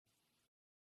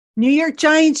New York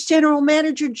Giants general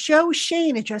manager Joe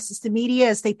Schoen addresses the media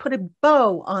as they put a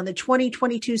bow on the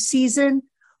 2022 season.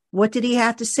 What did he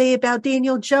have to say about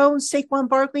Daniel Jones, Saquon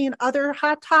Barkley, and other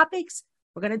hot topics?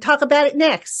 We're going to talk about it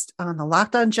next on the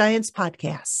Locked On Giants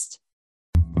podcast.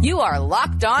 You are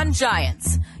Locked On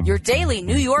Giants, your daily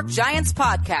New York Giants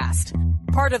podcast.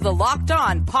 Part of the Locked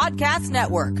On Podcast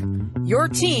Network, your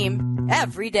team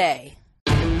every day.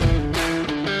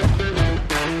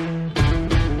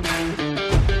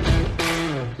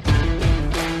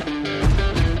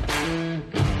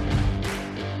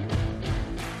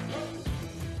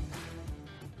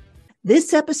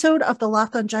 This episode of the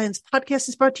Locked On Giants podcast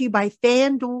is brought to you by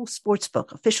FanDuel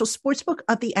Sportsbook, official sportsbook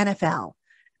of the NFL.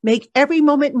 Make every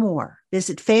moment more.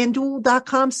 Visit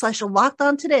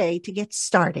FanDuel.com/LockedOn today to get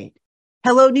started.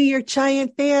 Hello, New York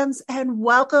Giant fans, and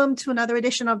welcome to another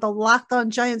edition of the Locked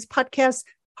On Giants podcast,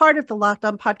 part of the Locked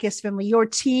On Podcast family, your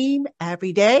team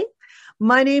every day.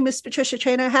 My name is Patricia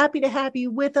Traina. Happy to have you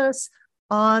with us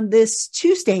on this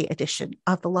Tuesday edition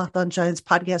of the Locked On Giants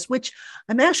podcast, which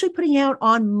I'm actually putting out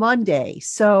on Monday.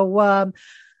 So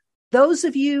those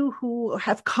of you who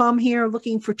have come here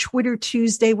looking for Twitter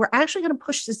Tuesday, we're actually going to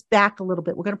push this back a little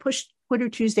bit. We're going to push Twitter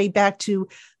Tuesday back to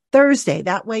Thursday.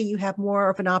 That way you have more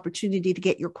of an opportunity to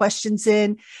get your questions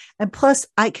in. And plus,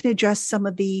 I can address some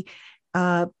of the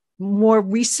more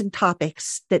recent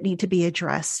topics that need to be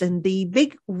addressed. And the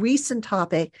big recent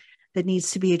topic that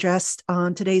needs to be addressed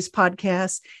on today's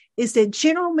podcast is that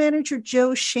General Manager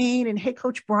Joe Schoen and head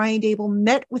coach Brian Daboll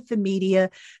met with the media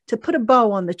to put a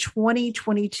bow on the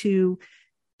 2022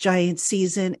 Giants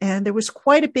season. And there was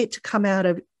quite a bit to come out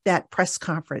of that press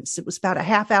conference. It was about a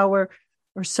half hour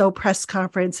or so press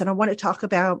conference. And I want to talk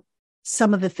about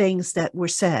some of the things that were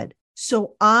said.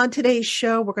 So on today's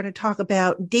show, we're going to talk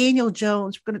about Daniel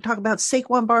Jones. We're going to talk about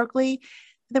Saquon Barkley.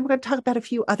 Then we're going to talk about a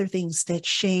few other things that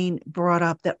Schoen brought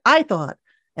up that I thought,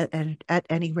 at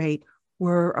any rate,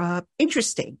 were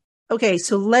interesting. Okay,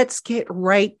 so let's get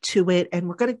right to it. And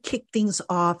we're going to kick things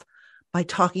off by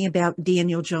talking about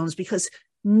Daniel Jones, because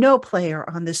no player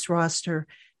on this roster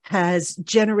has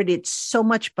generated so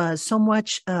much buzz, so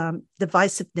much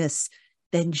divisiveness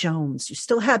than Jones. You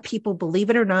still have people, believe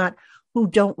it or not, who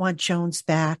don't want Jones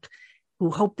back, who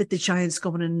hope that the Giants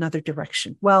go in another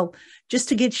direction. Well, just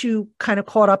to get you kind of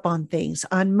caught up on things,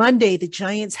 on Monday, the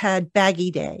Giants had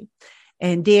Baggy Day.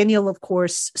 And Daniel, of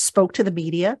course, spoke to the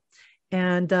media.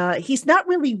 And he's not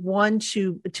really one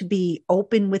to be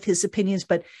open with his opinions,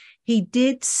 but he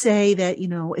did say that, you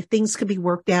know, if things could be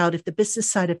worked out, if the business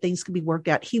side of things could be worked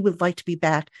out, he would like to be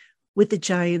back with the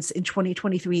Giants in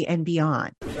 2023 and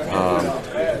beyond.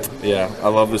 Yeah, I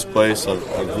love this place.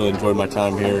 I've really enjoyed my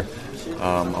time here.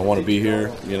 I want to be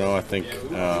here. You know, I think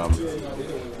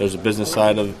there's a business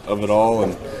side of it all,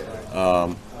 and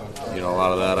you know, a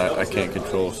lot of that I can't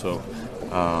control. So,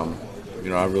 you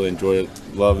know, I really enjoy it.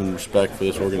 Love and respect for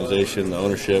this organization, the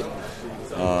ownership,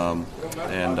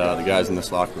 and the guys in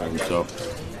this locker room. So,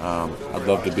 I'd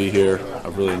love to be here.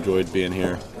 I've really enjoyed being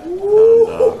here, and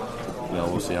you know,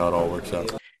 we'll see how it all works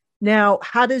out. Now,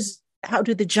 how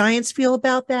do the Giants feel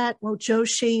about that? Well, Joe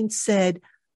Schoen said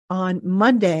on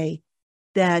Monday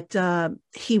that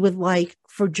he would like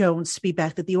for Jones to be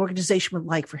back, that the organization would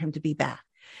like for him to be back.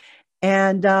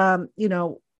 And, you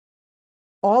know,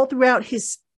 all throughout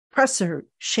his presser,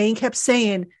 Schoen kept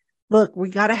saying, look, we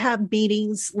got to have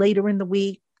meetings later in the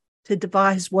week to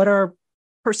devise what our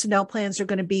personnel plans are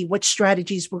going to be, what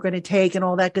strategies we're going to take and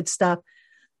all that good stuff.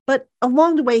 But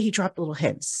along the way, he dropped little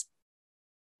hints.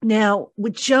 Now,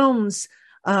 with Jones,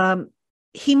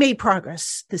 he made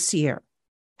progress this year.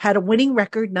 Had a winning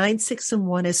record,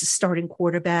 9-6-1 as a starting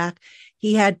quarterback.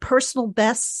 He had personal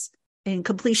bests in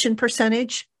completion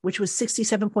percentage, which was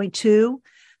 67.2,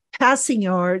 passing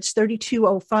yards,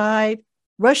 3,205,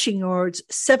 rushing yards,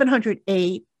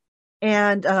 708.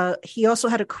 And he also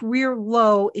had a career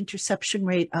low interception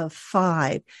rate of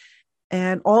 5.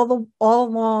 And all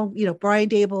along, you know, Brian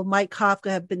Daboll, Mike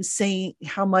Kafka have been saying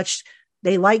how much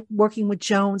they like working with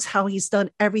Jones, how he's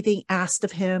done everything asked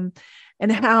of him,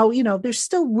 and how, you know, there's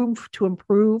still room to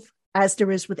improve, as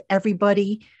there is with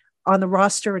everybody on the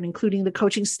roster and including the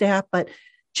coaching staff. But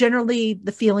generally,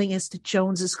 the feeling is that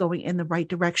Jones is going in the right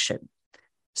direction.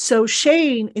 So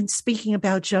Schoen, in speaking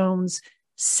about Jones,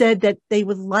 said that they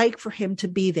would like for him to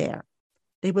be there.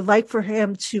 They would like for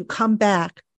him to come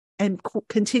back and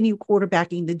continue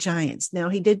quarterbacking the Giants. Now,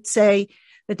 he did say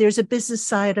that there's a business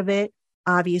side of it,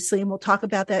 obviously, and we'll talk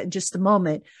about that in just a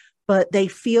moment. But they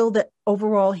feel that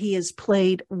overall he has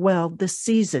played well this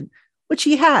season, which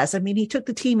he has. I mean, he took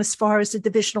the team as far as the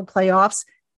divisional playoffs.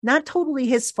 Not totally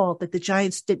his fault that the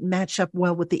Giants didn't match up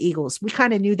well with the Eagles. We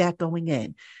kind of knew that going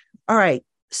in. All right.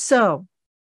 So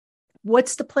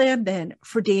what's the plan then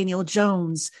for Daniel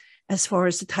Jones as far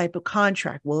as the type of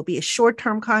contract? Will it be a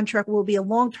short-term contract? Will it be a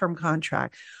long-term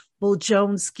contract? Will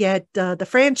Jones get the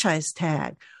franchise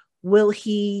tag? Will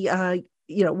he,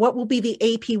 what will be the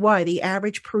APY, the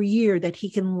average per year that he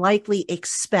can likely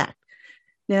expect?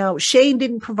 Now, Shane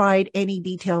didn't provide any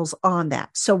details on that.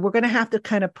 So we're going to have to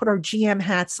kind of put our GM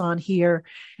hats on here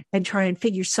and try and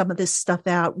figure some of this stuff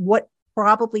out. What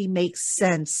probably makes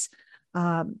sense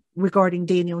regarding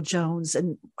Daniel Jones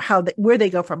and where they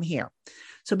go from here.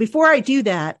 So before I do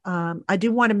that, I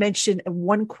do want to mention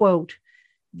one quote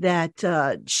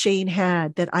that Shane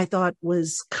had that I thought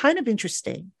was kind of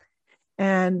interesting.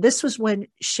 And this was when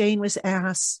Shane was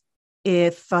asked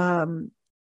if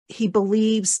he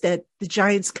believes that the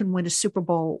Giants can win a Super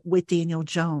Bowl with Daniel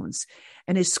Jones.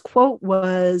 And his quote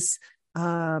was,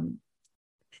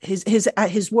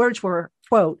 his words were,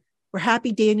 quote, "We're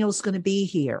happy Daniel's going to be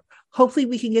here. Hopefully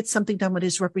we can get something done with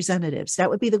his representatives. That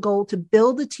would be the goal, to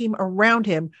build a team around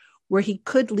him where he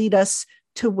could lead us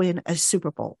to win a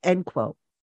Super Bowl," end quote.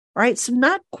 All right. So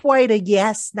not quite a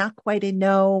yes, not quite a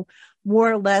no,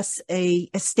 more or less a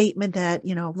statement that,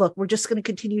 look, we're just going to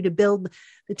continue to build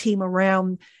the team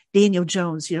around Daniel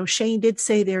Jones. Shane did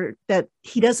say there that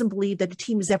he doesn't believe that the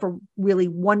team is ever really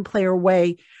one player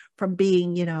away from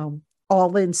being,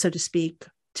 all in, so to speak,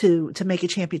 to make a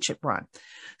championship run.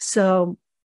 So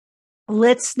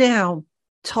let's now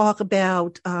talk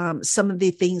about some of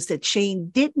the things that Shane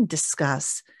didn't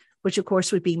discuss, which of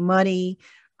course would be money,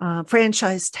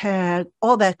 franchise tag,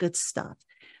 all that good stuff.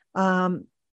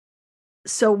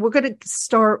 So we're going to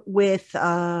start with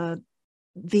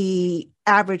the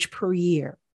average per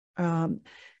year.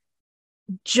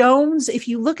 Jones, if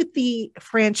you look at the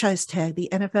franchise tag, the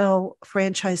NFL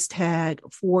franchise tag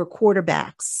for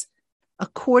quarterbacks,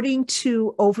 according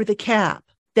to Over the Cap,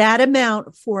 that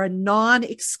amount for a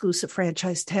non-exclusive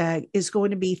franchise tag is going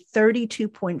to be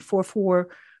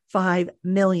 $32.445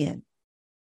 million.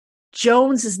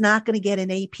 Jones is not going to get an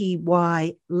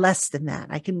APY less than that.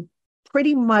 I can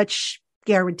pretty much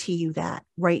guarantee you that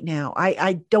right now.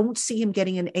 I don't see him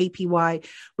getting an APY,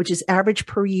 which is average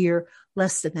per year,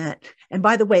 less than that. And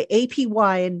by the way,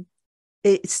 APY, and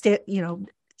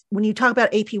when you talk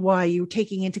about APY, you're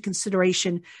taking into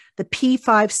consideration the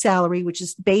P5 salary, which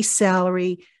is base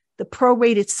salary, the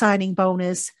prorated signing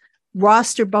bonus,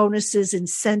 roster bonuses,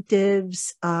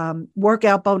 incentives,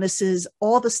 workout bonuses,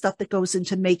 all the stuff that goes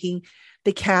into making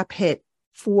the cap hit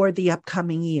for the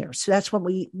upcoming year. So that's what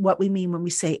we mean when we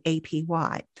say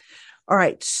APY. All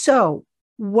right. So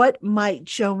what might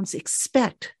Jones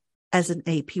expect as an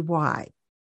APY? All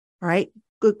right.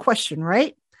 Good question,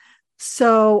 right?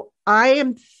 So I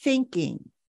am thinking,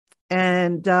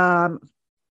 and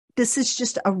this is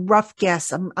just a rough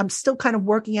guess. I'm still kind of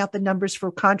working out the numbers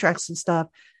for contracts and stuff,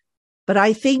 but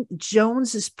I think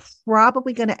Jones is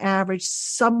probably going to average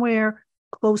somewhere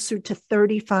closer to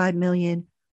 $35 million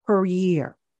per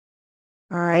year.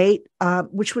 All right.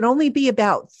 Which would only be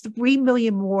about $3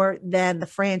 million more than the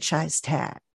franchise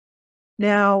tag.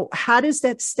 Now, how does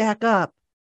that stack up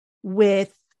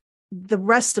with the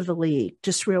rest of the league?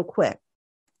 Just real quick.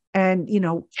 And,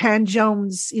 can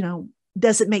Jones,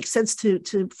 does it make sense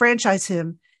to franchise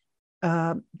him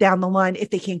down the line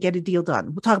if they can't get a deal done?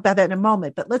 We'll talk about that in a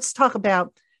moment, but let's talk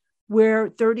about where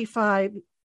 35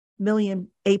 million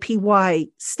APY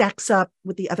stacks up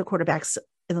with the other quarterbacks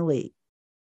in the league.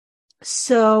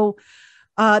 So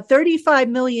 35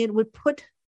 million would put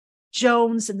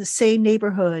Jones in the same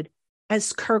neighborhood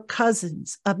as Kirk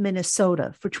Cousins of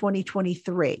Minnesota for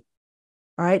 2023.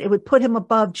 All right. It would put him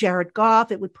above Jared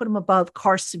Goff. It would put him above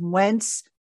Carson Wentz,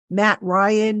 Matt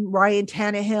Ryan, Ryan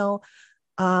Tannehill.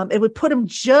 It would put him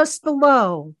just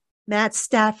below Matt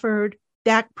Stafford,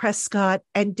 Dak Prescott,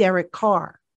 and Derek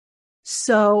Carr.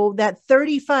 So that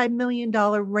 $35 million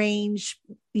range,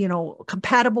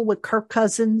 compatible with Kirk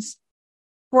Cousins,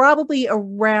 probably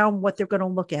around what they're going to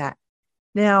look at.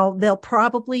 Now, they'll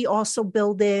probably also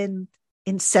build in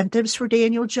incentives for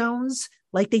Daniel Jones,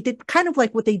 like they did, kind of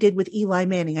like what they did with Eli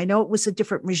Manning. I know it was a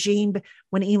different regime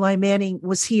when Eli Manning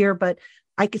was here, but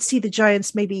I could see the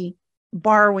Giants maybe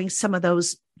borrowing some of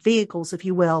those vehicles, if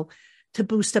you will, to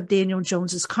boost up Daniel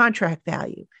Jones's contract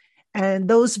value. And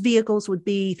those vehicles would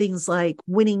be things like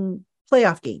winning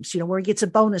playoff games, where he gets a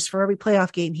bonus for every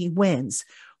playoff game he wins,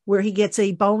 where he gets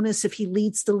a bonus if he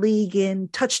leads the league in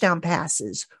touchdown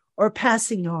passes or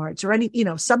passing yards or any,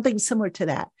 something similar to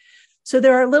that. So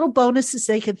there are little bonuses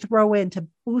they can throw in to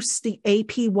boost the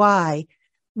APY,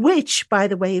 which, by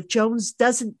the way, if Jones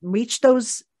doesn't reach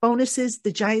those bonuses,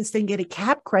 the Giants then get a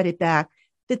cap credit back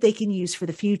that they can use for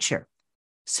the future.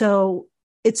 So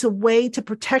it's a way to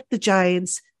protect the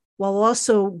Giants while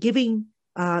also giving,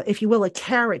 if you will, a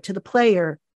carrot to the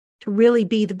player to really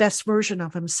be the best version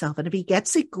of himself. And if he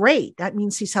gets it, great. That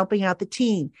means he's helping out the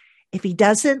team. If he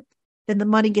doesn't, then the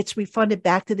money gets refunded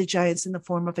back to the Giants in the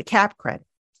form of a cap credit.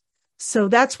 So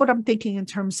that's what I'm thinking in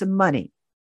terms of money.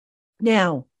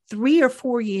 Now, 3 or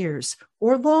 4 years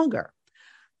or longer,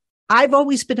 I've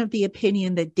always been of the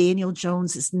opinion that Daniel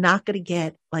Jones is not going to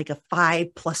get like a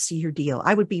 5+ year deal.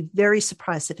 I would be very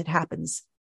surprised if it happens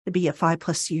to be a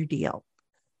 5+ year deal.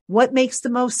 What makes the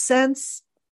most sense?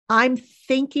 I'm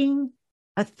thinking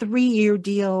a 3-year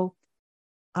deal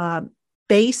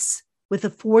base with a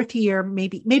 4th year,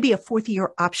 maybe a 4th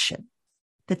year option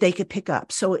that they could pick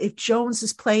up. So if Jones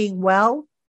is playing well,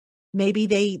 maybe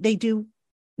they do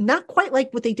not quite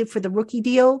like what they did for the rookie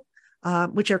deal,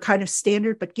 which are kind of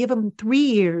standard, but give him 3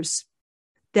 years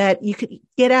that you could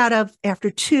get out of after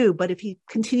 2. But if he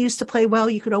continues to play well,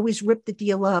 you could always rip the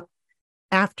deal up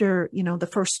after, the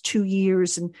first 2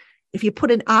 years. And if you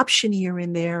put an option year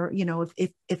in there,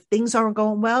 if things aren't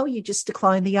going well, you just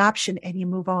decline the option and you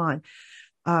move on.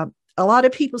 A lot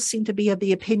of people seem to be of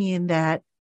the opinion that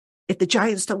if the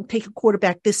Giants don't take a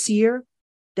quarterback this year,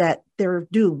 that they're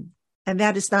doomed. And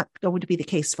that is not going to be the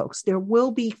case, folks. There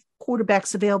will be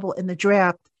quarterbacks available in the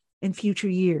draft in future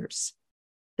years.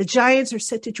 The Giants are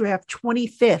set to draft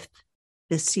 25th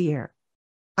this year.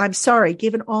 I'm sorry,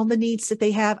 given all the needs that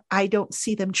they have, I don't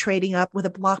see them trading up with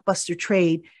a blockbuster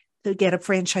trade to get a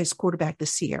franchise quarterback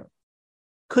this year.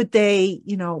 Could they,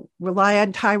 rely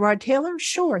on Tyrod Taylor?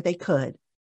 Sure, they could.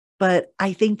 But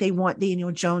I think they want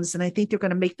Daniel Jones, and I think they're going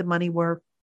to make the money work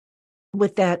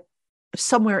with that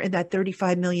somewhere in that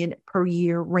 $35 million per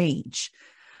year range.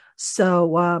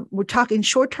 So we're talking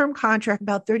short-term contract,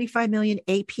 about $35 million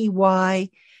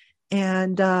APY,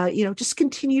 and just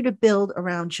continue to build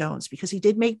around Jones because he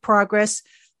did make progress.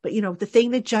 But the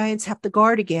thing that Giants have to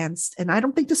guard against, and I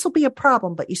don't think this will be a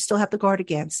problem, but you still have to guard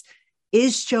against,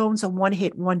 is Jones a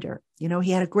one-hit wonder?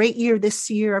 He had a great year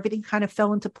this year. Everything kind of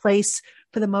fell into place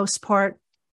for the most part.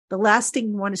 The last thing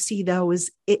you want to see, though,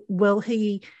 is will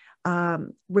he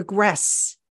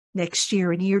regress next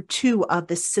year in year 2 of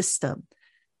the system?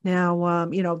 Now,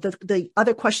 the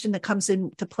other question that comes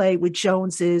into play with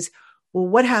Jones is, well,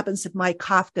 what happens if Mike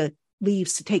Kafka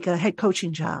leaves to take a head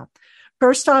coaching job?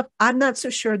 First off, I'm not so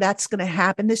sure that's going to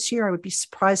happen this year. I would be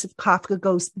surprised if Kafka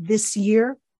goes this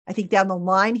year. I think down the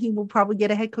line, he will probably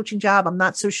get a head coaching job. I'm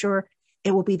not so sure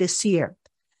it will be this year.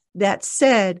 That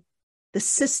said, the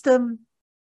system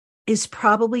is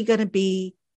probably going to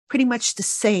be pretty much the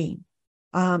same.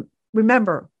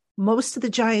 Remember, most of the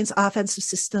Giants' offensive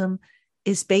system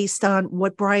is based on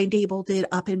what Brian Daboll did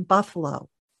up in Buffalo.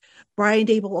 Brian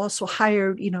Daboll also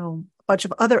hired, a bunch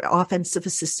of other offensive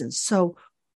assistants. So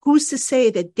who's to say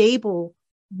that Daboll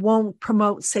won't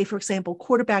promote, say, for example,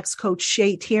 quarterbacks coach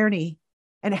Shea Tierney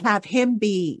and have him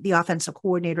be the offensive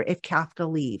coordinator if Kafka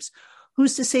leaves?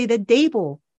 Who's to say that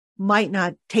Daboll might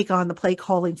not take on the play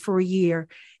calling for a year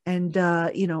and,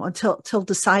 until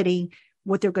deciding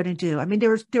what they're going to do? I mean,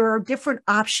 there are different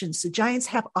options. The Giants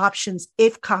have options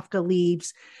if Kafka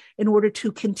leaves in order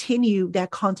to continue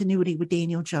that continuity with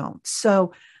Daniel Jones.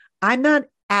 So I'm not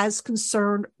as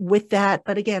concerned with that.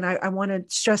 But again, I want to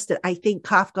stress that I think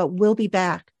Kafka will be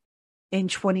back in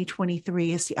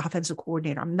 2023 as the offensive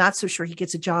coordinator. I'm not so sure he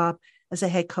gets a job as a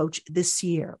head coach this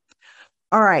year.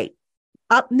 All right.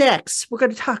 Up next, we're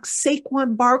going to talk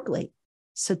Saquon Barkley.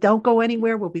 So don't go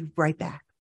anywhere. We'll be right back.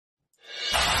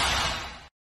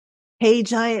 Hey,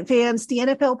 Giant fans, the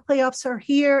NFL playoffs are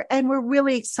here, and we're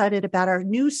really excited about our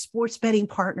new sports betting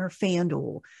partner,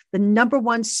 FanDuel, the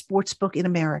 #1 sports book in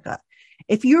America.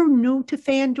 If you're new to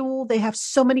FanDuel, they have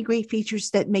so many great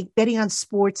features that make betting on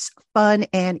sports fun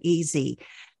and easy.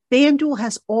 FanDuel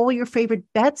has all your favorite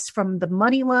bets from the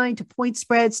money line to point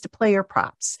spreads to player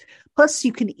props. Plus,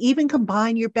 you can even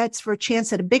combine your bets for a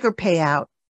chance at a bigger payout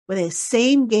with a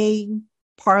same game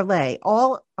parlay,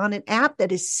 all on an app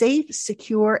that is safe,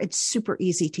 secure, and super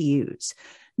easy to use.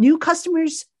 New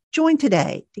customers join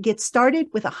today to get started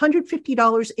with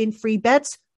 $150 in free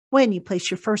bets when you place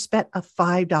your first bet of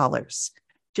 $5.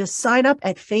 Just sign up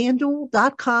at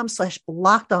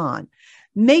FanDuel.com/lockedon.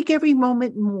 Make every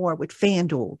moment more with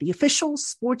FanDuel, the official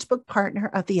sportsbook partner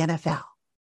of the NFL.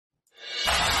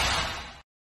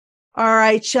 All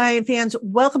right, Giant fans,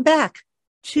 welcome back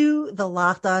to the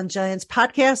Locked On Giants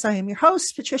podcast. I am your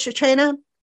host, Patricia Traina.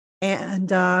 And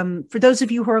for those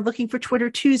of you who are looking for Twitter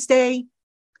Tuesday,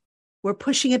 we're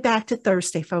pushing it back to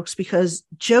Thursday, folks, because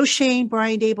Joe Schoen,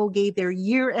 Brian Daboll gave their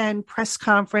year-end press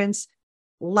conference.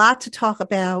 A lot to talk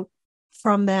about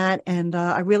from that. And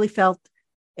I really felt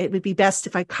it would be best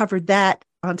if I covered that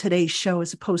on today's show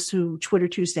as opposed to Twitter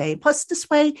Tuesday. Plus, this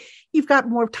way, you've got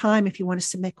more time if you want to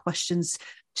submit questions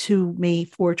to me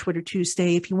for Twitter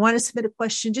Tuesday. If you want to submit a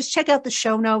question, just check out the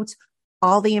show notes.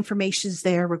 All the information is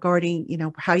there regarding,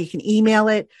 how you can email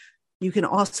it. You can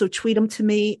also tweet them to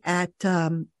me at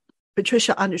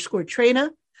Patricia_Traina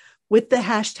with the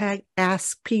hashtag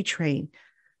AskPTrain.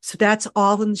 So that's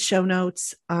all in the show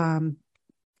notes.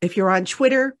 If you're on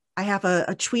Twitter, I have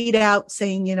a tweet out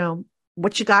saying,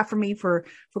 what you got for me for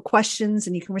questions,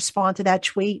 and you can respond to that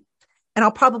tweet. And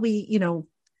I'll probably,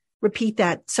 repeat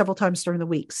that several times during the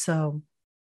week. So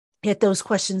get those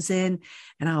questions in,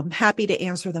 and I'm happy to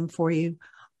answer them for you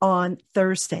on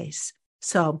Thursdays.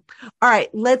 So, all right,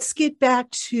 let's get back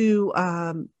to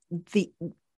the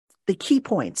key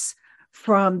points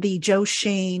from the Joe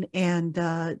Schoen and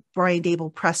Brian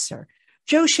Daboll presser.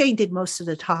 Joe Schoen did most of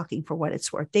the talking, for what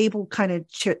it's worth. Daboll kind of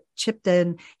chipped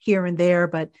in here and there,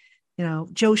 but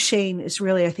Joe Schoen is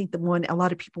really, I think, the one a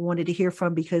lot of people wanted to hear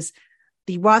from, because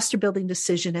the roster building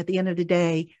decision at the end of the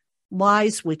day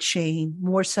lies with Schoen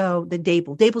more so than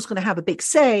Daboll. Daboll's going to have a big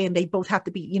say, and they both have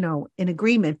to be, in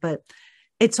agreement, but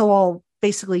it's all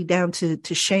basically down to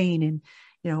Schoen and,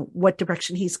 what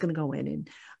direction he's going to go in. And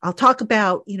I'll talk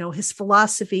about, his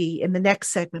philosophy in the next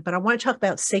segment, but I want to talk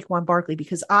about Saquon Barkley,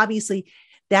 because obviously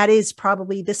that is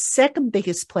probably the second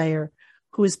biggest player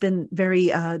who has been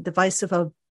very divisive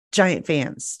of Giant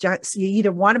fans. You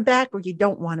either want him back or you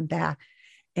don't want him back.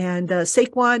 And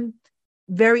Saquon,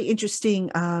 very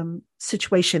interesting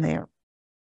situation there.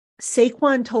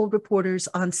 Saquon told reporters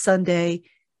on Sunday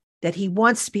that he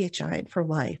wants to be a Giant for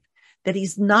life, that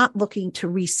he's not looking to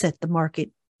reset the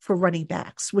market for running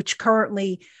backs, which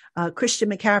currently Christian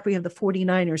McCaffrey of the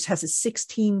 49ers has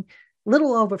a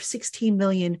little over 16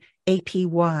 million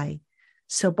APY.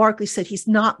 So Barkley said he's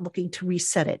not looking to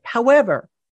reset it. However,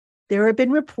 there have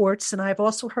been reports, and I've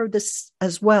also heard this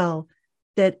as well,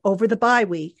 that over the bye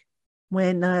week,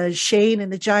 when Schoen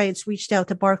and the Giants reached out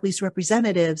to Barkley's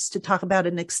representatives to talk about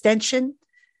an extension,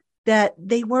 that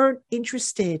they weren't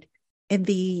interested in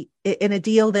a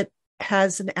deal that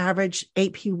has an average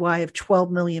APY of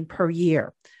 12 million per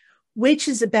year, which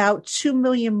is about 2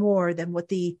 million more than what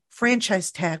the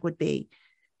franchise tag would be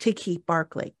to keep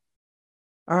Barkley.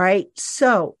 All right.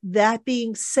 So that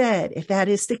being said, if that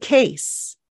is the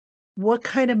case, what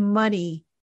kind of money,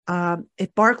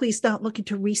 if Barkley's not looking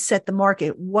to reset the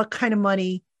market, what kind of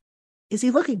money is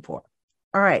he looking for?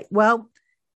 All right. Well,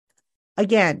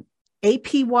 again,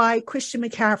 APY, Christian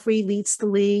McCaffrey leads the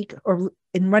league, or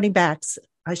in running backs,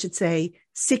 I should say,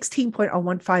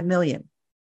 16.015 million.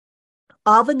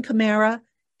 Alvin Kamara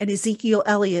and Ezekiel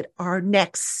Elliott are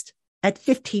next at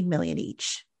 15 million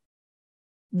each.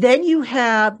 Then you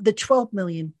have the 12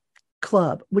 million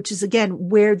club, which is, again,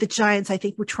 where the Giants, I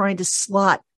think, were trying to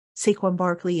slot Saquon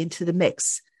Barkley into the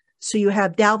mix. So you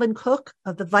have Dalvin Cook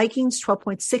of the Vikings,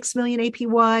 12.6 million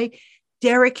APY.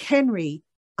 Derrick Henry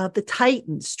of the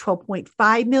Titans,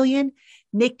 12.5 million.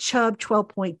 Nick Chubb,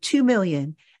 12.2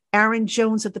 million. Aaron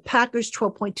Jones of the Packers,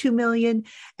 12.2 million.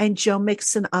 And Joe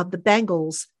Mixon of the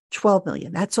Bengals, 12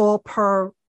 million. That's all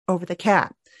per over the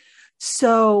cap.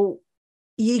 So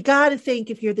you got to think,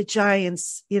 if you're the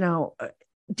Giants,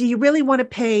 do you really want to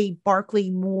pay Barkley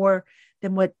more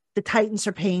than what the Titans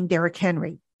are paying Derrick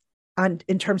Henry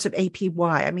in terms of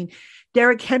APY? I mean,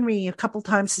 Derrick Henry a couple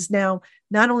times has now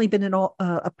not only been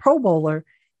a Pro Bowler,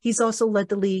 he's also led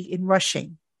the league in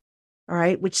rushing, all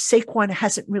right, which Saquon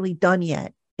hasn't really done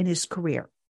yet in his career.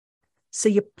 So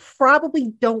you probably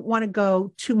don't want to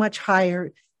go too much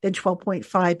higher than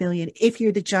 12.5 million if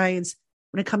you're the Giants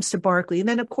when it comes to Barkley. And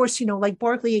then, of course, like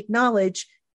Barkley acknowledged,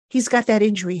 he's got that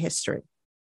injury history.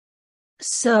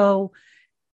 So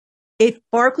if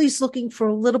Barkley's looking for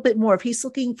a little bit more, if he's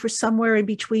looking for somewhere in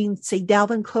between, say,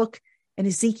 Dalvin Cook and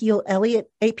Ezekiel Elliott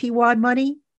APY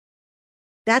money,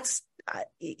 that's,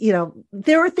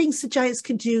 there are things the Giants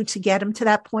can do to get him to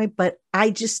that point, but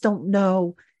I just don't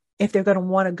know if they're going to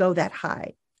want to go that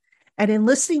high. And in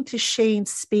listening to Schoen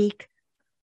speak,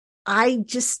 I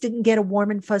just didn't get a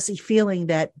warm and fuzzy feeling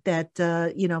that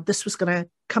this was going to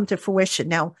come to fruition.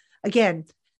 Now, again,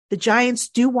 the Giants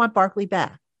do want Barkley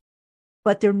back,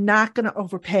 but they're not going to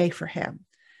overpay for him.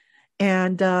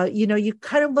 And, you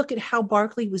kind of look at how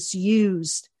Barkley was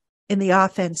used in the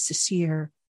offense this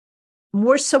year,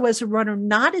 more so as a runner,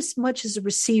 not as much as a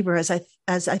receiver as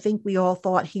I think we all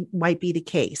thought he might be the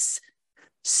case.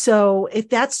 So if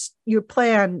that's your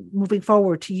plan moving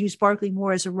forward, to use Barkley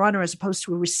more as a runner as opposed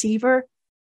to a receiver,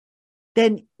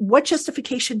 then what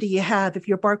justification do you have if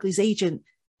you're Barkley's agent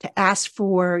to ask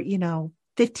for,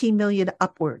 15 million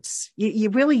upwards?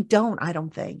 You really don't, I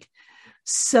don't think.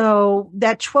 So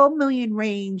that 12 million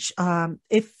range,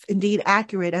 if indeed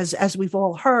accurate, as we've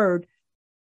all heard,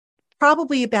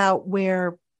 probably about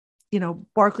where,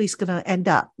 Barkley's going to end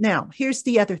up. Now, here's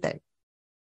the other thing.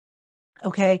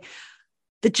 Okay.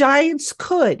 The Giants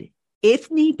could, if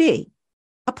need be,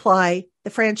 apply the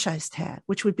franchise tag,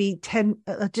 which would be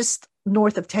just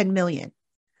north of 10 million.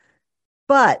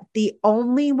 But the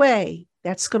only way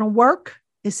that's going to work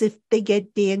is if they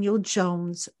get Daniel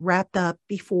Jones wrapped up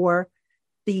before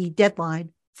the deadline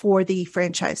for the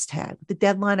franchise tag. The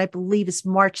deadline, I believe, is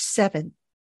March 7th,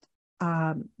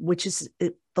 which is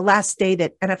the last day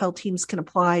that NFL teams can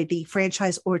apply the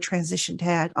franchise or transition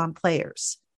tag on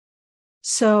players.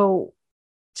 So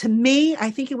to me,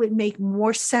 I think it would make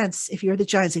more sense if you're the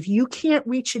Giants. If you can't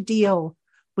reach a deal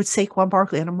with Saquon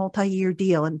Barkley on a multi-year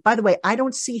deal, and by the way, I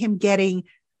don't see him getting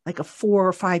like a 4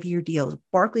 or 5 year deal.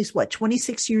 Barkley's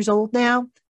 26 years old now.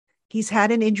 He's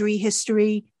had an injury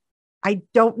history. I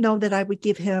don't know that I would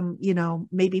give him,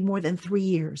 maybe more than 3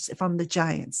 years if I'm the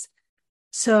Giants.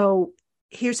 So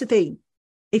here's the thing.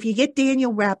 If you get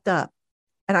Daniel wrapped up,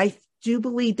 and I do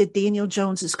believe that Daniel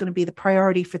Jones is going to be the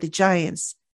priority for the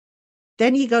Giants,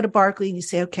 then you go to Barkley and you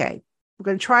say, okay, we're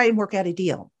going to try and work out a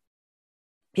deal.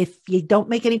 If you don't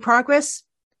make any progress,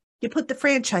 you put the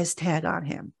franchise tag on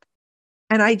him.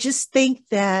 And I just think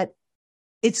that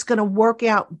it's going to work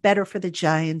out better for the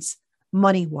Giants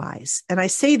money-wise. And I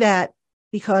say that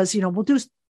because, we'll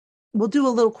do a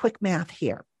little quick math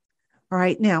here. All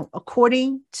right. Now,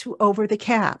 according to Over the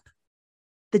Cap,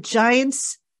 the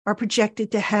Giants are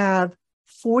projected to have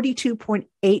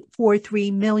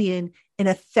 $42.843 million in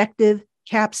effective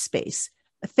cap space.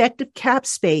 Effective cap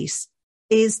space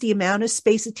is the amount of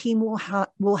space a team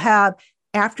will have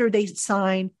after they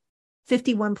sign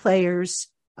 51 players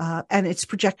and its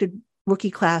projected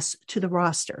rookie class to the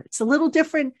roster. It's a little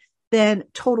different than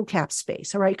total cap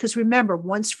space. All right. Because remember,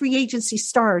 once free agency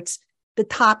starts, the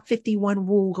top 51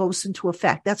 rule goes into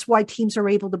effect. That's why teams are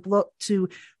able to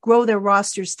grow their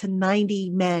rosters to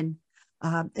 90 men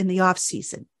in the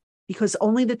offseason, because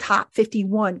only the top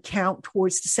 51 count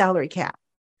towards the salary cap.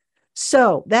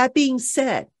 So that being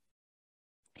said,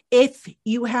 if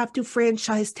you have to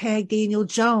franchise tag Daniel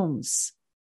Jones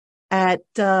at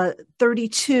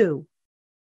 32,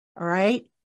 all right,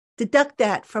 deduct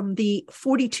that from the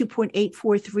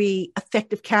 42.843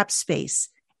 effective cap space.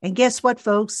 And guess what,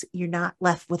 folks? You're not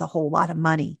left with a whole lot of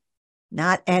money.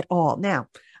 Not at all. Now,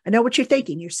 I know what you're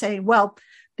thinking. You're saying, well,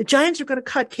 the Giants are going to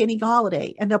cut Kenny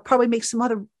Golladay and they'll probably make some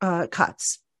other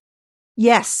cuts.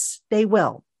 Yes, they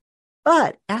will.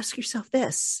 But ask yourself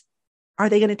this. Are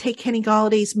they going to take Kenny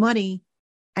Galladay's money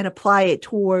and apply it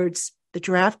towards the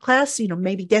draft class?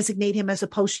 Maybe designate him as a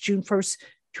post-June 1st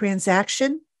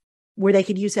transaction where they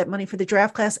could use that money for the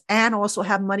draft class and also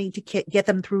have money to get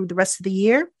them through the rest of the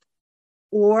year?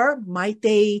 Or might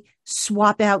they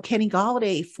swap out Kenny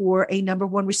Golladay for a number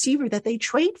one receiver that they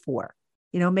trade for?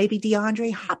 Maybe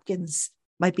DeAndre Hopkins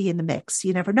might be in the mix.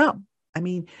 You never know. I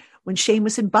mean, when Shane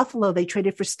was in Buffalo, they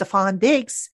traded for Stephon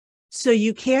Diggs. So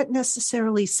you can't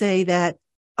necessarily say that,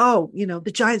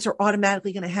 the Giants are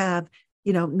automatically going to have,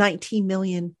 19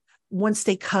 million once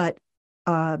they cut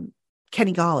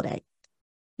Kenny Golladay.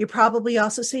 You're probably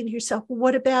also saying to yourself, well,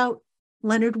 what about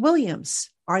Leonard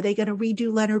Williams? Are they going to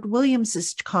redo Leonard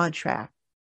Williams's contract?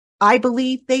 I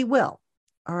believe they will.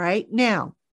 All right.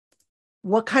 Now,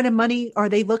 what kind of money are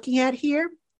they looking at here?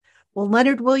 Well,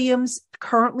 Leonard Williams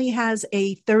currently has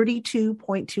a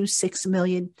 $32.26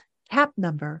 million cap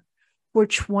number for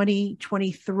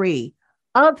 2023.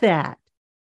 Of that,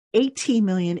 $18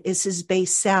 million is his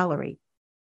base salary.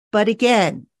 But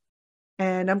again,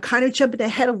 and I'm kind of jumping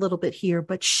ahead a little bit here,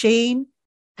 but Shane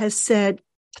has said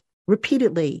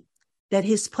repeatedly that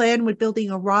his plan with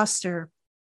building a roster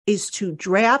is to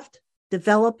draft,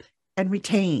 develop, and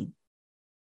retain.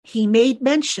 He made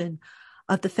mention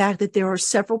of the fact that there are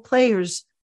several players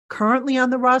currently on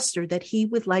the roster that he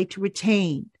would like to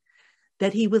retain,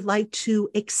 that he would like to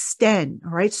extend.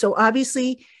 All right. So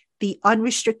obviously the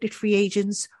unrestricted free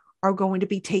agents are going to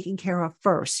be taken care of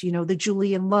first. The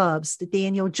Julian Loves, the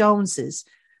Daniel Joneses,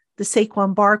 the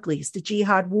Saquon Barkleys, the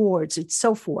Jihad Wards, and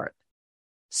so forth.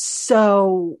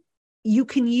 So you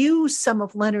can use some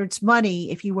of Leonard's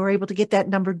money if you were able to get that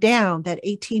number down, that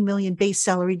 18 million base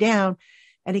salary down,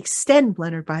 and extend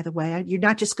Leonard, by the way. You're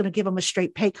not just going to give him a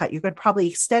straight pay cut. You're going to probably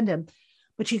extend him,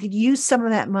 but you could use some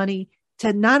of that money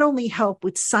to not only help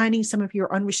with signing some of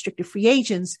your unrestricted free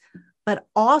agents, but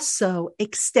also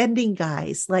extending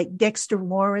guys like Dexter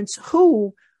Lawrence,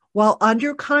 who, while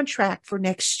under contract for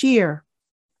next year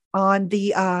on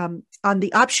the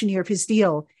option year of his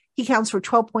deal, he counts for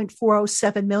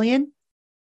 $12.407 million.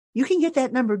 You can get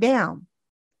that number down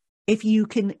if you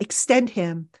can extend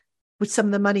him with some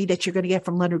of the money that you're going to get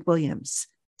from Leonard Williams.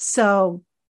 So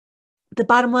the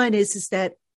bottom line is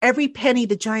that every penny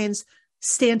the Giants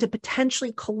stand to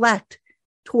potentially collect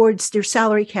towards their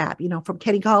salary cap, from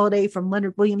Kenny Golladay, from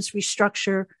Leonard Williams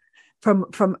restructure,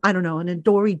 from I don't know, an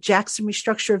Adoree Jackson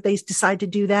restructure, if they decide to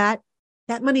do that,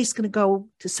 that money is going to go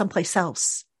to someplace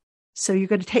else. So you're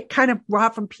going to kind of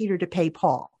rob from Peter to pay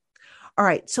Paul. All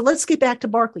right, so let's get back to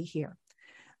Barkley here.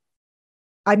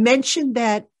 I mentioned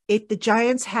that if the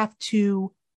Giants have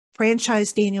to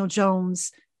franchise Daniel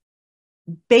Jones,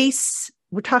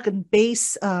 we're talking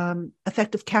base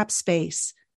effective cap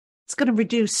space, it's going to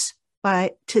reduce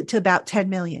to about 10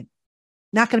 million.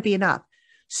 Not going to be enough.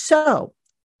 So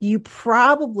you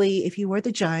probably, if you were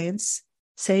the Giants,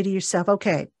 say to yourself,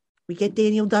 okay, we get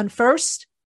Daniel done first.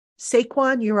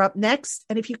 Saquon, you're up next.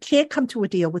 And if you can't come to a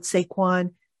deal with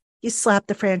Saquon, you slap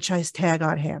the franchise tag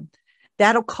on him.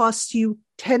 That'll cost you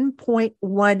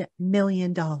 $10.1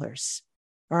 million. All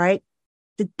right.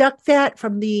 Deduct that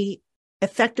from the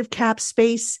effective cap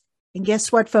space. And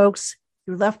guess what, folks?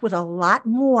 You're left with a lot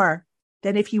more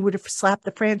than if you would have slapped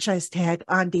the franchise tag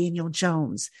on Daniel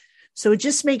Jones. So it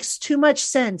just makes too much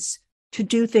sense to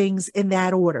do things in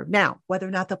that order. Now, whether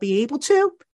or not they'll be able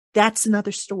to, that's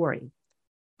another story.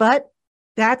 But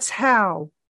that's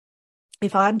how,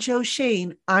 if I'm Joe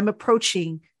Schoen, I'm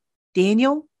approaching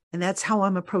Daniel, and that's how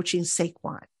I'm approaching Saquon.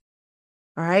 All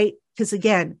right? Because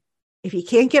again, if you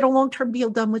can't get a long-term deal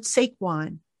done with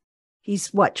Saquon,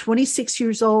 he's 26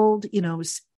 years old,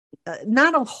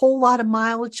 not a whole lot of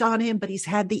mileage on him, but he's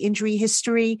had the injury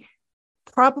history.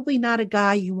 Probably not a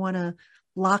guy you want to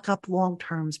lock up long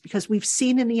terms, because we've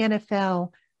seen in the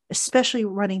NFL, especially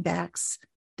running backs,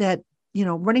 that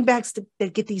running backs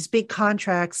that get these big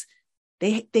contracts,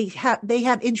 they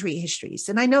have injury histories.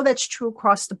 And I know that's true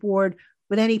across the board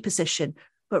with any position,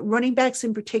 but running backs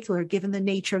in particular, given the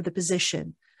nature of the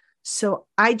position. So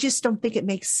I just don't think it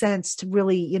makes sense to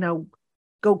really,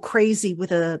 go crazy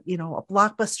with a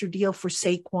blockbuster deal for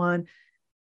Saquon,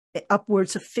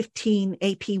 upwards of 15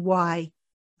 APY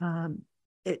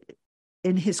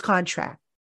in his contract.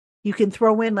 You can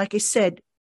throw in, like I said,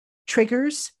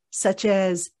 triggers such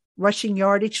as rushing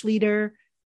yardage leader,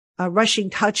 rushing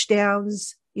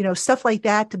touchdowns, stuff like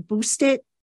that to boost it,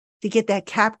 to get that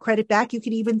cap credit back. You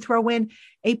could even throw in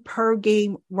a per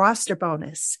game roster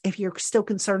bonus if you're still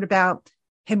concerned about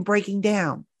him breaking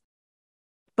down.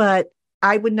 But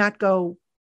I would not go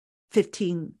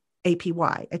 15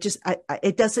 APY.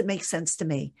 It doesn't make sense to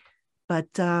me. But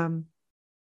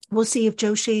we'll see if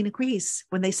Joe Schoen agrees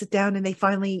when they sit down and they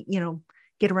finally,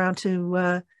 get around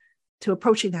to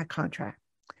approaching that contract.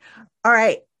 All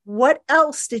right. What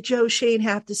else did Joe Schoen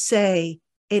have to say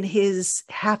in his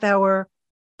half-hour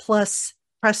plus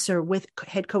presser with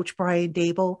head coach Brian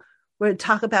Daboll? We're going to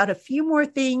talk about a few more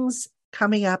things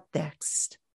coming up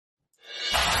next.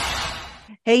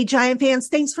 Hey, Giant fans,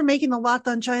 thanks for making the Locked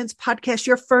On Giants podcast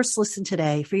your first listen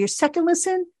today. For your second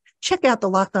listen, check out the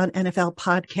Locked On NFL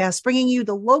podcast, bringing you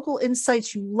the local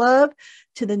insights you love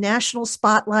to the national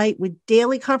spotlight with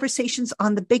daily conversations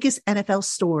on the biggest NFL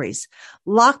stories.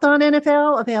 Locked On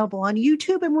NFL, available on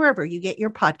YouTube and wherever you get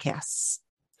your podcasts.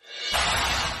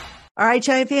 All right,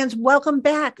 Giant fans, welcome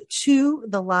back to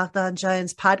the Locked On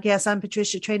Giants podcast. I'm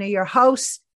Patricia Traynor, your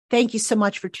host. Thank you so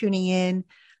much for tuning in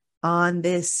on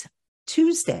this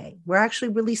Tuesday. We're actually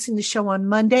releasing the show on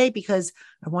Monday because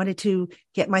I wanted to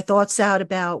get my thoughts out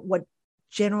about what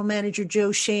General Manager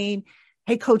Joe Schoen,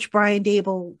 head coach Brian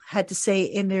Daboll had to say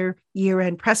in their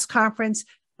year-end press conference.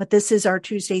 But this is our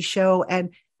Tuesday show.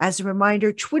 And as a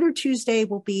reminder, Twitter Tuesday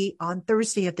will be on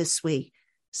Thursday of this week.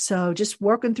 So just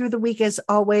working through the week as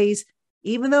always,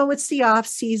 even though it's the off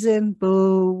season,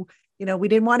 boo. We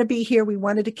didn't want to be here. We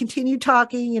wanted to continue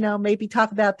talking, maybe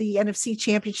talk about the NFC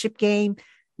Championship game.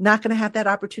 Not going to have that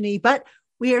opportunity, but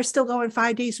we are still going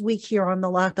 5 days a week here on the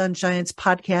Locked On Giants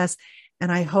podcast.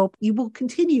 And I hope you will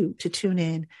continue to tune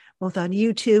in both on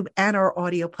YouTube and our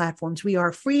audio platforms. We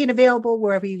are free and available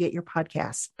wherever you get your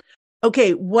podcasts.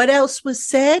 Okay, what else was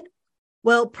said?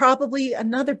 Well, probably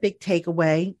another big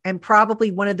takeaway, and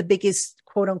probably one of the biggest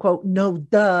quote unquote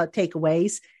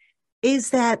takeaways,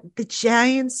 is that the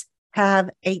Giants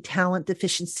have a talent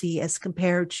deficiency as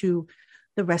compared to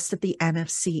the rest of the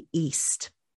NFC East.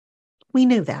 We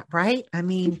knew that, right? I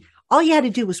mean, all you had to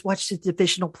do was watch the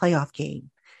divisional playoff game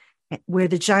where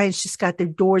the Giants just got their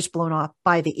doors blown off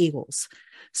by the Eagles.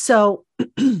 So,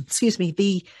 excuse me,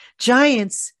 the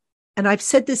Giants, and I've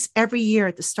said this every year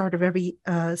at the start of every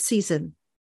season,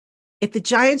 if the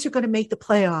Giants are going to make the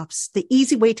playoffs, the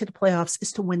easy way to the playoffs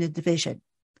is to win the division.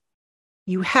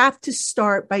 You have to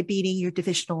start by beating your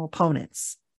divisional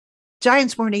opponents.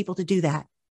 Giants weren't able to do that.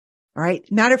 All right.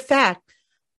 Matter of fact,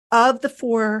 of the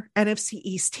 4 NFC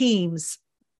East teams,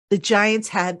 the Giants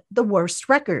had the worst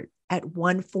record at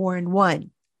 1-4-1,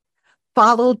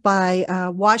 followed by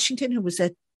Washington, who was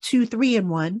at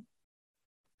 2-3-1,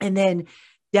 and then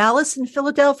Dallas and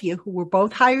Philadelphia, who were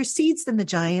both higher seeds than the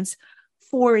Giants,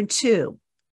 4-2. All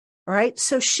right.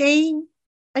 So Shane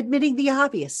admitting the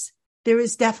obvious, there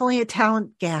is definitely a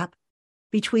talent gap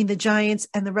between the Giants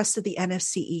and the rest of the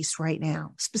NFC East right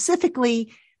now,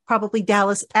 specifically probably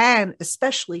Dallas and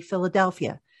especially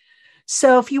Philadelphia.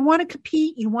 So if you want to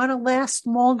compete, you want to last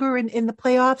longer in the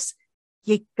playoffs,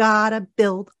 you got to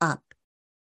build up,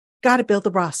 got to build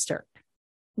the roster.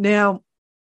 Now,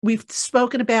 we've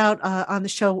spoken about on the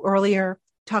show earlier,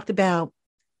 talked about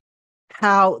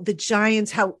how the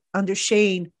Giants, how under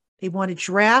Shane, they want to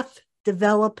draft,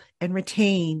 develop, and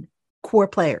retain core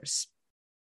players.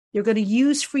 You're going to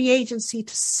use free agency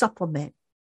to supplement.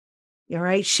 All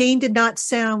right. Shane did not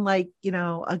sound like,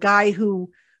 a guy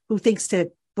who thinks that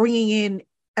bringing in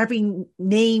every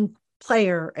named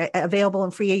player available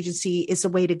in free agency is the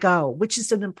way to go, which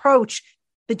is an approach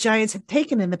the Giants have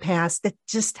taken in the past that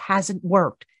just hasn't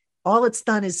worked. All it's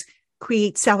done is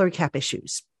create salary cap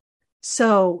issues.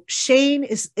 So Shane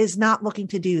is not looking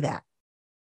to do that.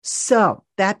 So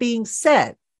that being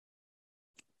said,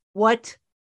 what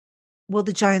will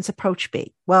the Giants' approach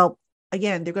be? Well,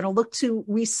 again, they're going to look to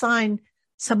re-sign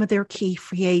some of their key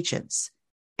free agents.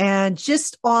 And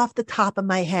just off the top of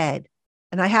my head,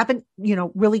 and I haven't,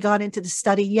 really gone into the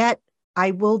study yet.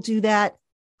 I will do that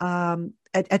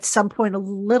at some point a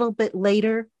little bit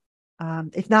later,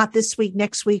 if not this week,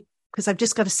 next week, because I've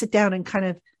just got to sit down and kind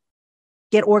of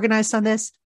get organized on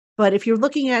this. But if you're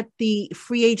looking at the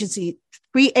free agents, the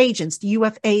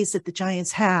UFAs that the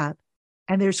Giants have,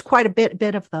 and there's quite a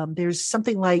bit of them. There's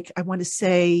something like, I want to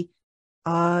say,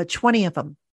 20 of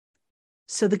them.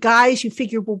 So the guys you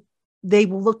figure they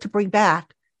will look to bring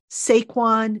back: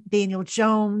 Saquon, Daniel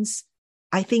Jones.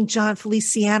 I think John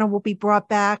Feliciano will be brought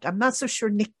back. I'm not so sure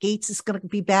Nick Gates is going to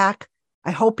be back.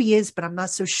 I hope he is, but I'm not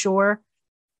so sure.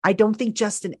 I don't think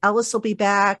Justin Ellis will be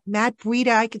back. Matt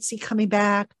Breida I could see coming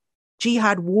back.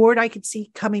 Jihad Ward I could see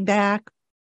coming back.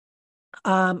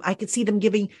 I could see them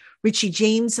giving Richie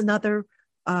James another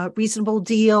reasonable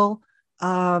deal.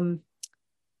 Jalen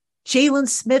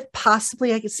Smith,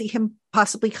 possibly, I could see him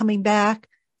possibly coming back.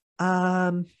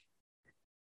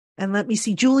 And let me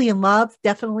see, Julian Love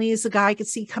definitely is a guy I could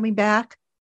see coming back.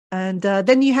 And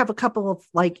then you have a couple of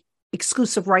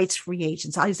exclusive rights free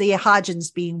agents, Isaiah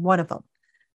Hodgins being one of them.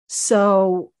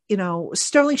 So,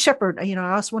 Sterling Shepard, I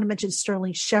also want to mention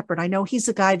Sterling Shepard. I know he's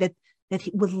a guy that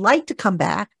he would like to come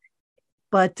back,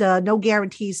 but no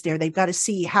guarantees there. They've got to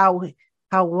see how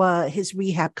his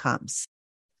rehab comes.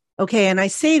 Okay. And I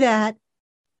say that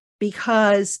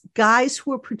because guys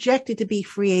who are projected to be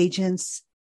free agents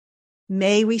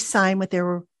may resign with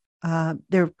their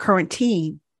current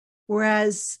team,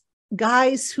 whereas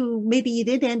guys who maybe you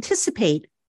didn't anticipate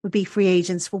would be free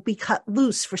agents will be cut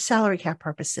loose for salary cap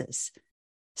purposes.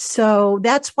 So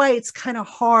that's why it's kind of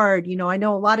hard. I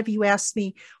know a lot of you asked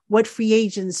me what free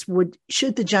agents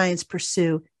should the Giants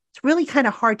pursue. It's really kind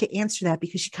of hard to answer that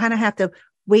because you kind of have to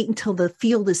wait until the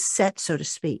field is set, so to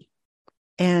speak,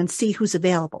 and see who's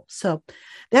available. So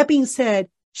that being said,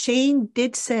 Shane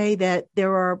did say that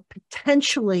there are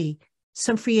potentially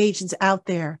some free agents out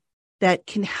there that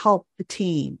can help the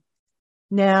team.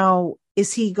 Now,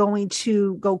 is he going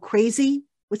to go crazy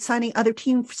with signing other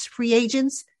teams' free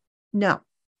agents? No.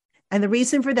 And the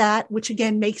reason for that, which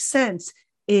again makes sense,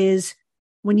 is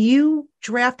when you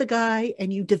draft a guy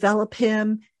and you develop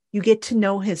him, you get to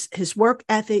know his work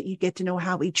ethic, you get to know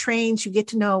how he trains, you get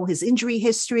to know his injury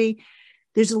history.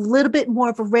 There's a little bit more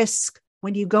of a risk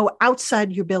when you go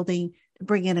outside your building to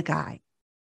bring in a guy.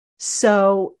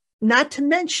 So not to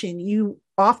mention, you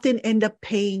often end up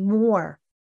paying more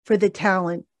for the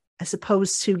talent as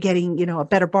opposed to getting, a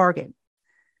better bargain.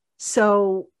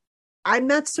 So I'm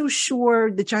not so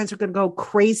sure the Giants are going to go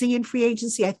crazy in free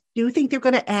agency. I do think they're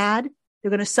going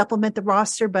to supplement the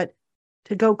roster, but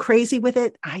to go crazy with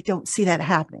it, I don't see that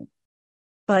happening.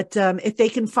 But if they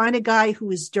can find a guy who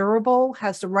is durable,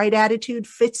 has the right attitude,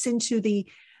 fits into the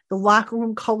locker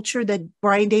room culture that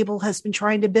Brian Daboll has been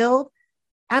trying to build,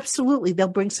 absolutely, they'll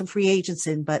bring some free agents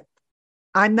in. But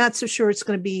I'm not so sure it's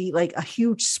going to be like a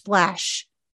huge splash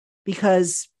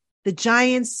because the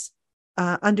Giants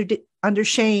under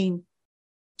Shane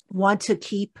want to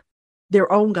keep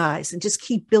their own guys and just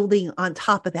keep building on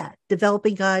top of that,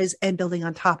 developing guys and building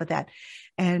on top of that.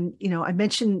 And, I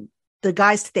mentioned the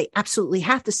guys that they absolutely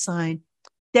have to sign.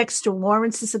 Dexter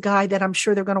Lawrence is a guy that I'm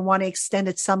sure they're going to want to extend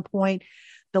at some point.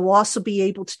 They'll also be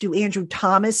able to do Andrew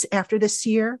Thomas after this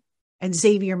year and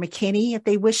Xavier McKinney if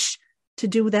they wish to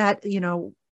do that,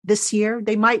 this year.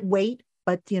 They might wait,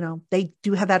 but, they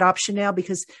do have that option now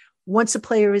because once a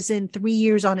player is in 3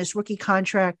 years on his rookie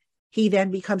contract, he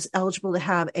then becomes eligible to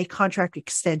have a contract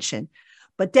extension.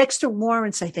 But Dexter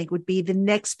Lawrence, I think, would be the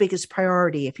next biggest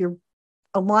priority. If you're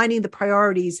aligning the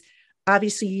priorities,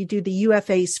 obviously you do the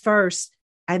UFAs first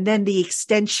and then the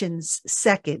extensions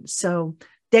second. So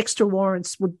Dexter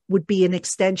Lawrence would be an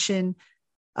extension.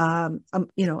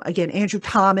 Again, Andrew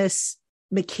Thomas,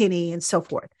 McKinney, and so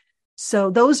forth. So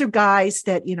those are guys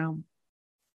that,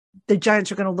 the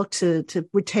Giants are going to look to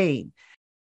retain.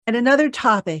 And another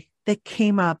topic that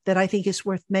came up that I think is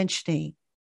worth mentioning,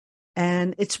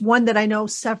 and it's one that I know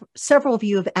several of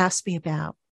you have asked me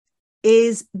about,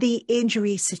 is the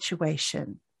injury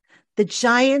situation. The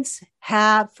Giants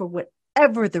have, for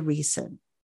whatever the reason,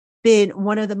 been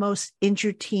one of the most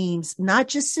injured teams, not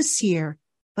just this year,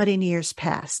 but in years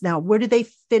past. Now, where did they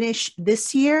finish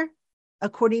this year?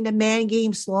 According to Man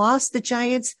Games Lost, the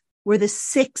Giants were the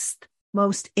 6th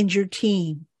most injured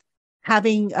team,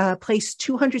 having placed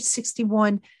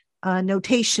 261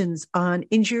 notations on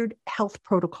injured health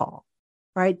protocol,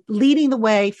 right? Leading the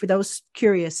way, for those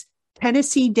curious,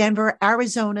 Tennessee, Denver,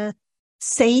 Arizona,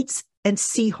 Saints, and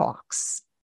Seahawks,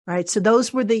 right? So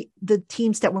those were the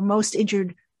teams that were most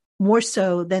injured, more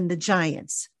so than the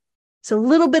Giants. So a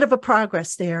little bit of a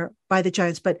progress there by the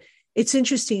Giants, but it's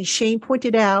interesting. Shane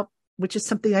pointed out, which is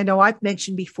something I know I've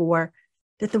mentioned before,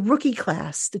 that the rookie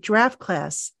class, the draft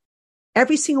class,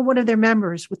 every single one of their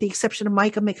members, with the exception of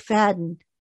Micah McFadden,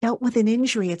 dealt with an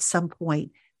injury at some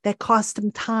point that cost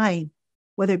them time,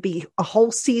 whether it be a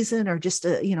whole season or just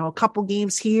a couple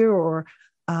games here or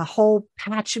a whole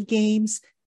patch of games.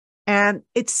 And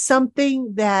it's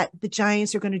something that the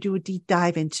Giants are going to do a deep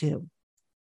dive into.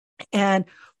 And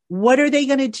what are they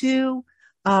going to do?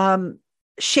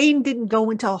 Shane didn't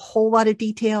go into a whole lot of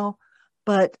detail,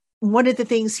 but one of the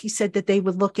things he said that they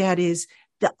would look at is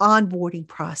the onboarding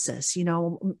process.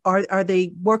 Are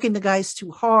they working the guys too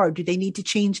hard? Do they need to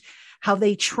change how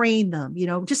they train them?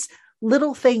 Just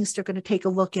little things they're going to take a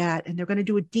look at, and they're going to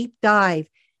do a deep dive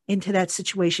into that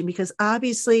situation, because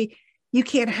obviously you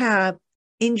can't have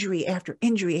injury after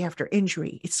injury after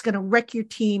injury. It's going to wreck your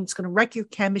team. It's going to wreck your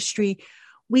chemistry.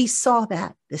 We saw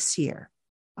that this year.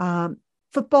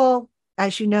 Football,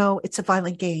 as you know, it's a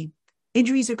violent game.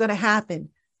 Injuries are going to happen,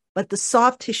 but the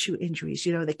soft tissue injuries,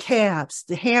 the calves,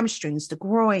 the hamstrings, the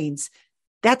groins,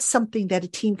 that's something that a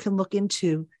team can look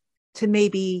into to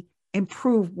maybe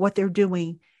improve what they're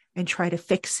doing and try to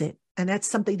fix it. And that's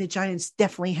something the Giants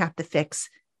definitely have to fix,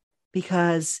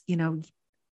 because,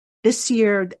 this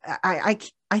year, I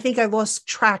think I lost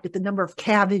track of the number of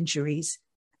calf injuries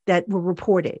that were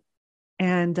reported.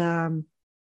 And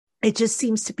it just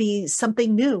seems to be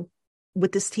something new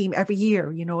with this team every year,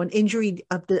 an injury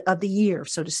of the year,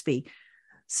 so to speak.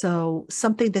 So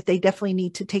something that they definitely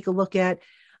need to take a look at.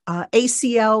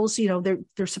 ACLs,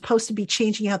 they're supposed to be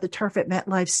changing out the turf at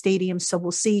MetLife Stadium. So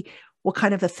we'll see what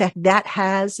kind of effect that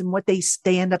has and what they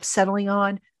end up settling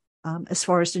on as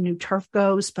far as the new turf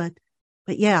goes. But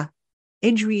yeah,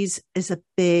 injuries is a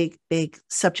big, big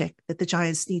subject that the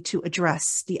Giants need to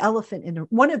address. The elephant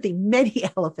one of the many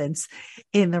elephants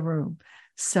in the room.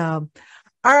 So,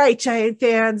 all right, Giant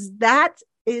fans, that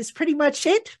is pretty much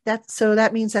it.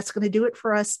 That means that's going to do it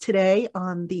for us today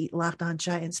on the Locked On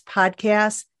Giants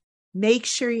podcast. Make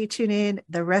sure you tune in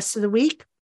the rest of the week.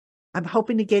 I'm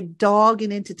hoping to get Dog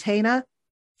and Entertainer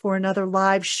for another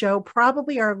live show,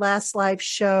 probably our last live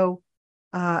show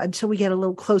until we get a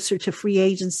little closer to free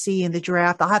agency and the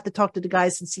draft. I'll have to talk to the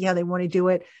guys and see how they want to do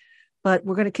it. But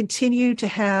we're going to continue to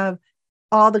have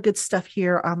all the good stuff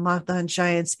here on Locked On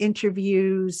Giants,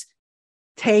 interviews,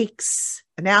 takes,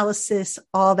 analysis,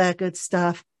 all that good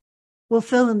stuff. We'll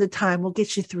fill in the time. We'll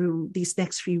get you through these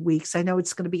next few weeks. I know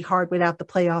it's going to be hard without the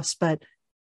playoffs, but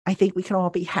I think we can all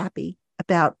be happy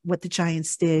about what the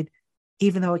Giants did,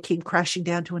 even though it came crashing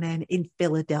down to an end in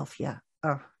Philadelphia.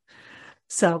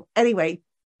 So anyway,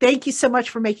 thank you so much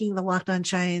for making the Locked On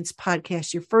Giants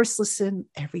podcast your first listen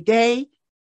every day.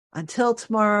 Until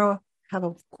tomorrow, have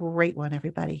a great one,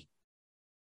 everybody.